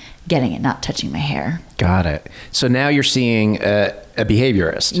getting it, not touching my hair. Got it. So now you're seeing a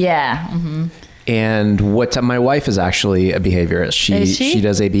behaviorist. Yeah. Mm-hmm. And my wife is actually a behaviorist. Is she? She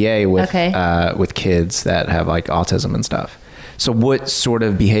does ABA Okay. With kids that have like autism and stuff. So what sort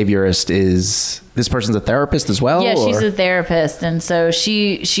of behaviorist is this? Person's a therapist as well? Yeah, she's or? a therapist, and so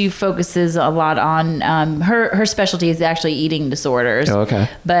she focuses a lot on her specialty is actually eating disorders. Oh, okay.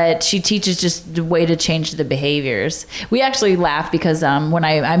 But she teaches just the way to change the behaviors. We actually laugh because when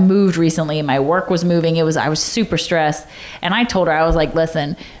I moved recently, my work was moving. I was super stressed, and I told her, I was like,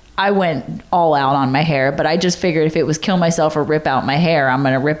 listen, I went all out on my hair, but I just figured if it was kill myself or rip out my hair, I'm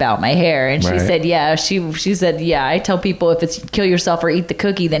going to rip out my hair. And she Right. said, yeah, she said, yeah, I tell people if it's kill yourself or eat the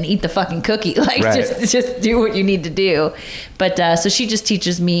cookie, then eat the fucking cookie. Like Right. just do what you need to do. But so she just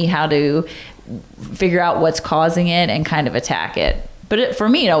teaches me how to figure out what's causing it and kind of attack it. But for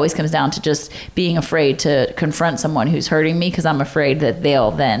me, it always comes down to just being afraid to confront someone who's hurting me because I'm afraid that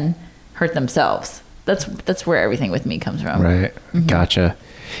they'll then hurt themselves. That's where everything with me comes from. Right. Mm-hmm. Gotcha.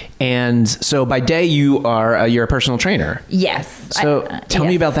 And so by day you're a personal trainer. Yes. So tell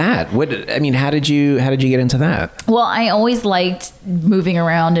me yes. about that. How did you get into that? Well, I always liked moving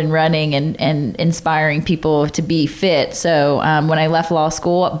around and running and inspiring people to be fit. So when I left law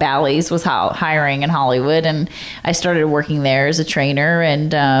school, Bally's was hiring in Hollywood, and I started working there as a trainer.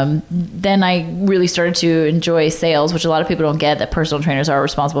 And then I really started to enjoy sales, which a lot of people don't get, that personal trainers are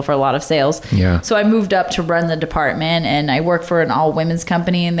responsible for a lot of sales. Yeah. So I moved up to run the department, and I work for an all-women's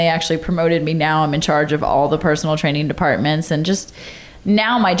company, and they actually promoted me. Now I'm in charge of all the personal training departments, and just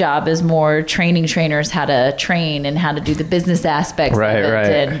now my job is more training trainers how to train and how to do the business aspects Right, of it right.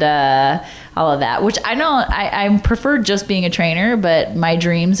 And all of that, which I prefer just being a trainer, but my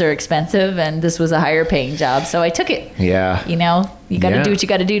dreams are expensive, and this was a higher paying job, so I took it. Yeah. You got to Yeah. do what you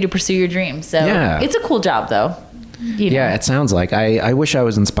got to do to pursue your dreams. So Yeah. it's a cool job though. Yeah, it sounds like I wish I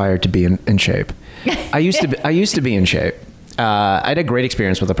was inspired to be in shape. I used to be in shape. I had a great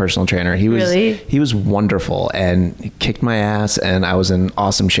experience with a personal trainer. He was wonderful and he kicked my ass, and I was in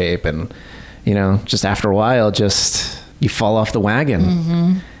awesome shape. And just after a while, you fall off the wagon.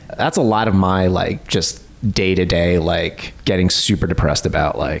 Mm-hmm. That's a lot of my just day to day, getting super depressed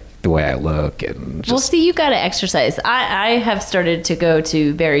about the way I look and just. Well, see, you got to exercise. I have started to go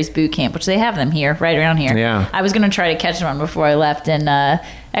to Barry's boot camp, which they have them here, right around here. Yeah. I was going to try to catch one before I left, and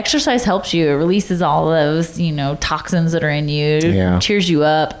exercise helps you. It releases all those, toxins that are in you. Yeah. Cheers you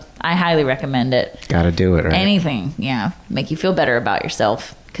up. I highly recommend it. Gotta do it, right? Anything, make you feel better about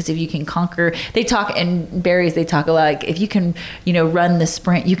yourself. Because if you can conquer, they talk in Barry's, they talk a lot like, if you can, run the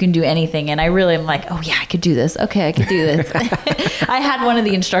sprint, you can do anything. And I really am like, oh yeah, I could do this. Okay, I could do this. I had one of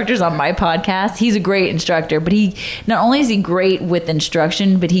the instructors on my podcast. He's a great instructor, but he, not only is he great with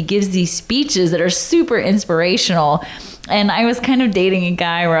instruction, but he gives these speeches that are super inspirational. And I was kind of dating a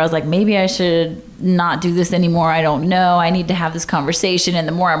guy where I was like, maybe I should not do this anymore. I don't know. I need to have this conversation. And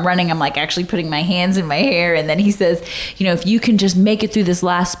the more I'm running, I'm like actually putting my hands in my hair. And then he says, if you can just make it through this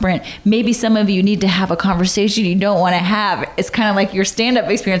last sprint, maybe some of you need to have a conversation you don't want to have. It's kind of like your stand-up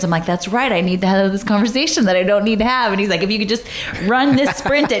experience. I'm like, that's right. I need to have this conversation that I don't need to have. And he's like, if you could just run this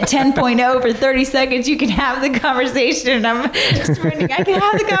sprint at 10.0 for 30 seconds, you can have the conversation. And I'm sprinting. I can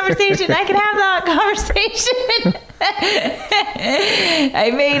have the conversation. I can have that conversation.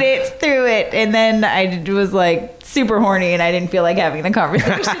 I made it through it, and then I was like super horny, and I didn't feel like having the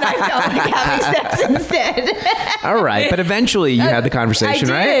conversation. I felt like having sex instead. All right, but eventually you had the conversation,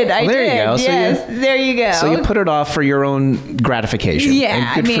 right? I did. There you go. Yes, there you go. So you put it off for your own gratification.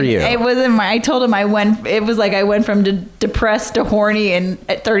 Yeah, and good for you. It wasn't I told him I went from depressed to horny in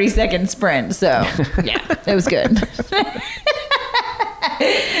a 30-second sprint. So yeah, it was good.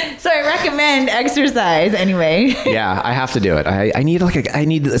 So I recommend exercise anyway. Yeah, I have to do it. I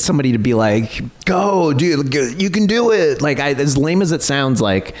need somebody to be like, go, dude, you can do it. Like, as lame as it sounds,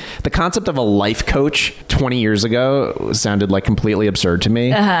 like the concept of a life coach 20 years ago sounded like completely absurd to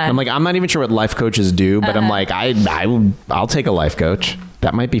me. I'm like, I'm not even sure what life coaches do, but I'm like, I'll take a life coach.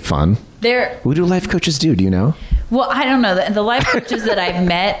 That might be fun. What do life coaches do? Do you know? Well, I don't know. The life coaches that I've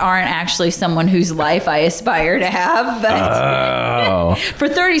met aren't actually someone whose life I aspire to have. But for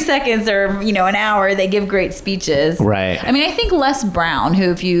 30 seconds or, an hour, they give great speeches. Right. I mean, I think Les Brown,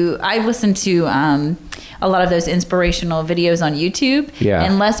 I listened to a lot of those inspirational videos on YouTube. Yeah.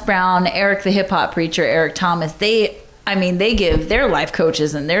 And Les Brown, Eric the hip hop preacher, Eric Thomas, they give their life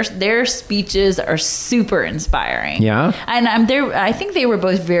coaches, and their speeches are super inspiring. Yeah. And I think they were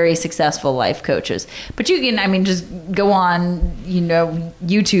both very successful life coaches. But you can, just go on,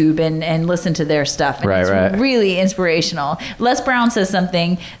 YouTube and listen to their stuff. And it's really inspirational. Les Brown says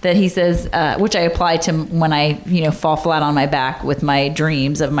something that he says, which I apply to when I, fall flat on my back with my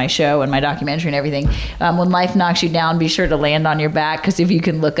dreams of my show and my documentary and everything. When life knocks you down, be sure to land on your back, because if you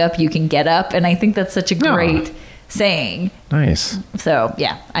can look up, you can get up. And I think that's such a great saying. Nice. So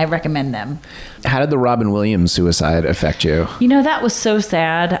yeah, I recommend them. How did the Robin Williams suicide affect you? That was so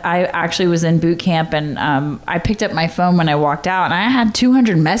sad. I actually was in boot camp, and I picked up my phone when I walked out, and I had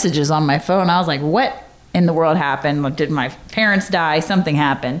 200 messages on my phone. I was like, what in the world happened? Like, did my parents die? Something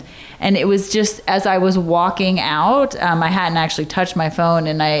happened. And it was just as I was walking out, I hadn't actually touched my phone,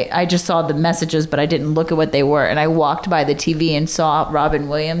 and I just saw the messages, but I didn't look at what they were. And I walked by the TV and saw Robin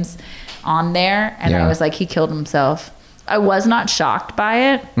Williams on there, and I was like, he killed himself. I was not shocked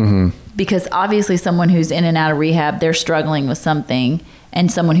by it, because obviously someone who's in and out of rehab, they're struggling with something,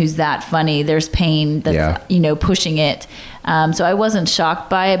 and someone who's that funny, there's pain that's pushing it. So I wasn't shocked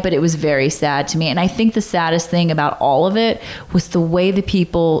by it, but it was very sad to me. And I think the saddest thing about all of it was the way the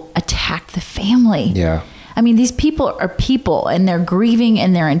people attacked the family. Yeah. I mean, these people are people, and they're grieving,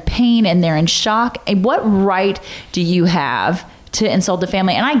 and they're in pain, and they're in shock. And what right do you have to insult the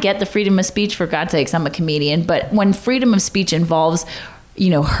family? And I get the freedom of speech, for God's sakes, I'm a comedian, but when freedom of speech involves,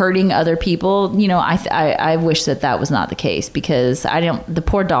 hurting other people, I wish that was not the case, because the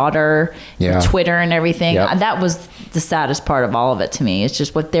poor daughter, Twitter and everything, that was the saddest part of all of it to me. It's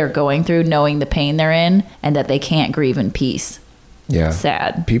just what they're going through, knowing the pain they're in, and that they can't grieve in peace. Yeah.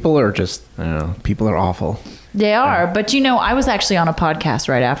 Sad. People are just, I don't know, people are awful. They are. But, I was actually on a podcast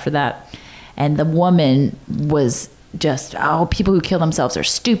right after that, and the woman was just, people who kill themselves are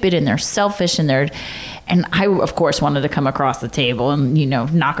stupid, and they're selfish, and I of course wanted to come across the table and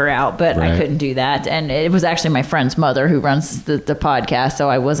knock her out, but I couldn't do that. And it was actually my friend's mother who runs the podcast, so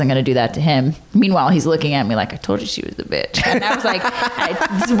I wasn't going to do that to him. Meanwhile, he's looking at me like, I told you she was a bitch. And I was like,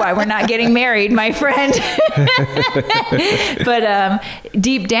 this is why we're not getting married, my friend. But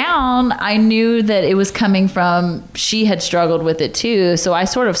deep down, I knew that it was coming from, she had struggled with it too, so I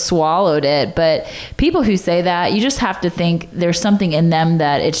sort of swallowed it. But people who say that, you just have to think there's something in them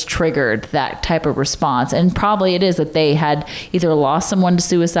that it's triggered that type of response. And probably it is that they had either lost someone to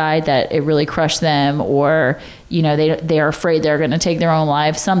suicide, that it really crushed them, or they are afraid they're going to take their own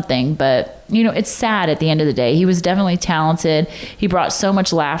life, something. But it's sad at the end of the day. He was definitely talented. He brought so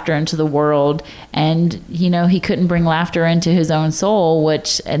much laughter into the world, and he couldn't bring laughter into his own soul,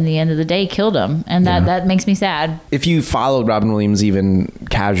 which at the end of the day killed him. And that makes me sad. If you followed Robin Williams even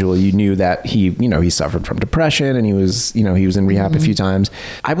casually, you knew that he suffered from depression, and he was in rehab a few times.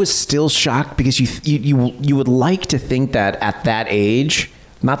 I was still shocked, because you would like to think that at that age,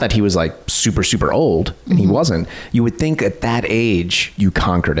 not that he was like super, super old, and he wasn't. You would think at that age you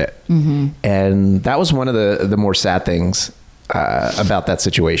conquered it. And that was one of the more sad things about that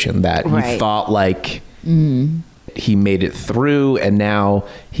situation, that you thought like he made it through, and now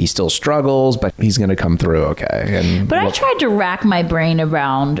he still struggles, but he's going to come through okay. But I tried to rack my brain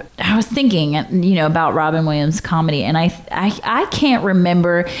around, I was thinking, about Robin Williams' comedy, and I can't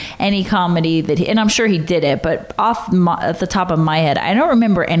remember any comedy that and I'm sure he did it, but at the top of my head, I don't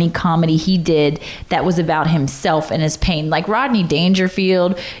remember any comedy he did that was about himself and his pain. Like Rodney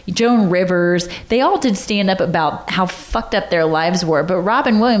Dangerfield, Joan Rivers, they all did stand up about how fucked up their lives were, but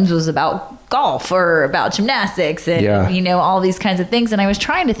Robin Williams was about golf or about gymnastics and all these kinds of things. And I was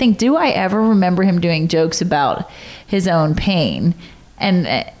trying to think, do I ever remember him doing jokes about his own pain?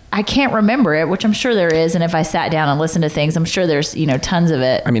 And I can't remember it, which I'm sure there is. And if I sat down and listened to things, I'm sure there's tons of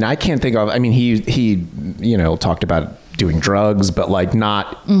it. I mean, I can't think of, he talked about doing drugs, but like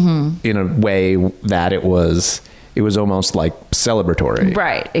not in a way that it was almost like celebratory.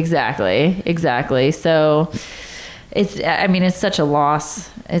 Right. Exactly. So it's such a loss.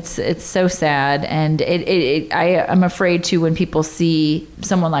 It's so sad. And I'm afraid too, when people see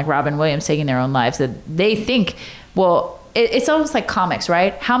someone like Robin Williams taking their own lives, that they think, well, it's almost like comics,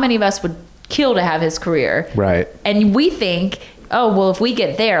 right? How many of us would kill to have his career? Right. And we think, oh, well, if we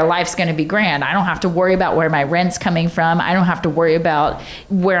get there, life's going to be grand. I don't have to worry about where my rent's coming from. I don't have to worry about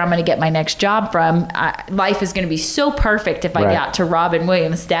where I'm going to get my next job from. Life is going to be so perfect if I got to Robin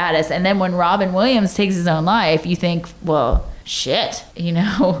Williams status. And then when Robin Williams takes his own life, you think, well, shit,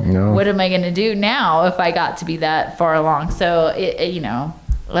 what am I going to do now if I got to be that far along? So,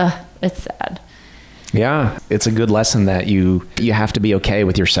 it's sad. Yeah, it's a good lesson that you have to be okay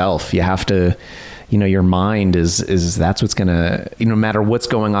with yourself. You have to, your mind is that's what's gonna, no matter what's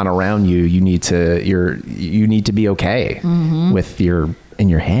going on around you, you need to be okay with in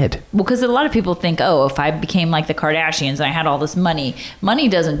your head. Well, because a lot of people think, oh, if I became like the Kardashians and I had all this money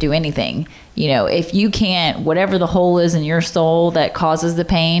doesn't do anything. If you can't, whatever the hole is in your soul that causes the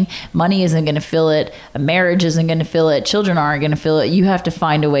pain, money isn't going to fill it. A marriage isn't going to fill it. Children aren't going to fill it. You have to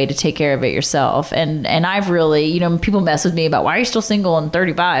find a way to take care of it yourself. And I've really, people mess with me about, why are you still single and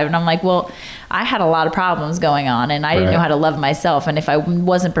 35? And I'm like, well, I had a lot of problems going on, and I didn't know how to love myself. And if I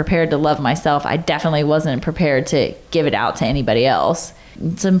wasn't prepared to love myself, I definitely wasn't prepared to give it out to anybody else.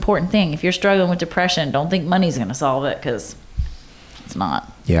 It's an important thing. If you're struggling with depression, don't think money's going to solve it, because it's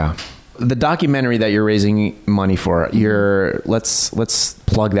not. Yeah. The documentary that you're raising money for, let's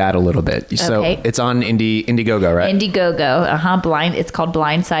plug that a little bit. So it's on Indiegogo, right? Indiegogo. It's called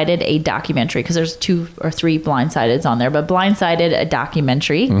Blindsided, a documentary, because there's 2 or 3 Blindsideds on there, but Blindsided, a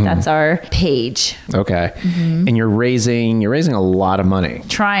documentary. That's our page. Okay. And you're raising a lot of money.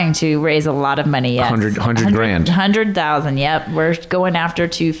 Trying to raise a lot of money. Yes. 100 grand. 100,000. Yep. We're going after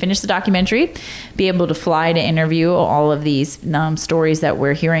to finish the documentary, be able to fly to interview all of these stories that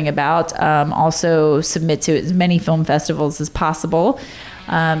we're hearing about. Also submit to as many film festivals as possible.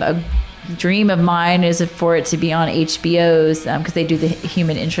 A dream of mine is for it to be on HBO's, because they do the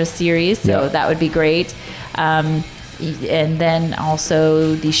Human Interest series, so that would be great. And then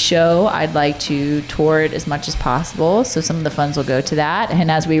also the show, I'd like to tour it as much as possible, so some of the funds will go to that.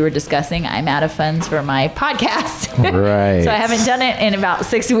 And as we were discussing, I'm out of funds for my podcast. Right. So I haven't done it in about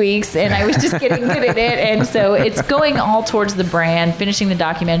 6 weeks, and I was just getting good at it. And so it's going all towards the brand, finishing the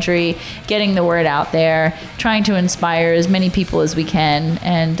documentary, getting the word out there, trying to inspire as many people as we can,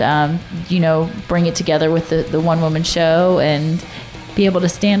 and bring it together with the one woman show, and be able to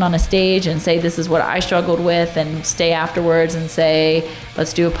stand on a stage and say, this is what I struggled with, and stay afterwards and say,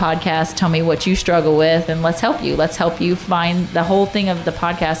 let's do a podcast. Tell me what you struggle with, and let's help you. Let's help you find, the whole thing of the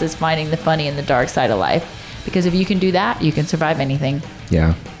podcast is finding the funny in the dark side of life. Because if you can do that, you can survive anything.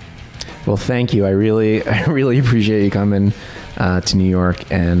 Yeah. Well, thank you. I really appreciate you coming to New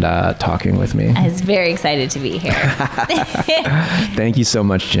York and talking with me. I was very excited to be here. Thank you so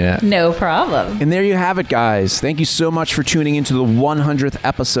much, Jeanette. No problem. And there you have it, guys. Thank you so much for tuning into the 100th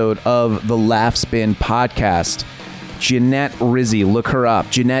episode of the Laugh Spin podcast. Jeanette Rizzi, look her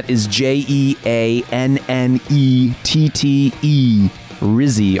up. Jeanette is Jeannette,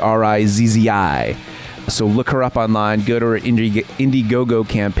 Rizzi, Rizzi. So look her up online. Go to her Indiegogo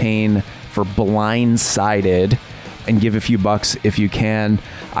campaign for Blindsided and give a few bucks if you can.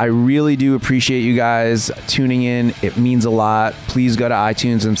 I really do appreciate you guys tuning in. It means a lot. Please go to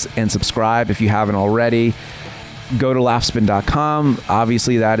iTunes and subscribe if you haven't already. Go to laughspin.com.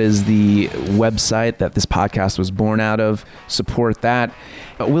 Obviously, that is the website that this podcast was born out of. Support that.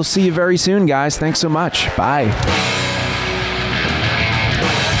 We'll see you very soon, guys. Thanks so much. Bye.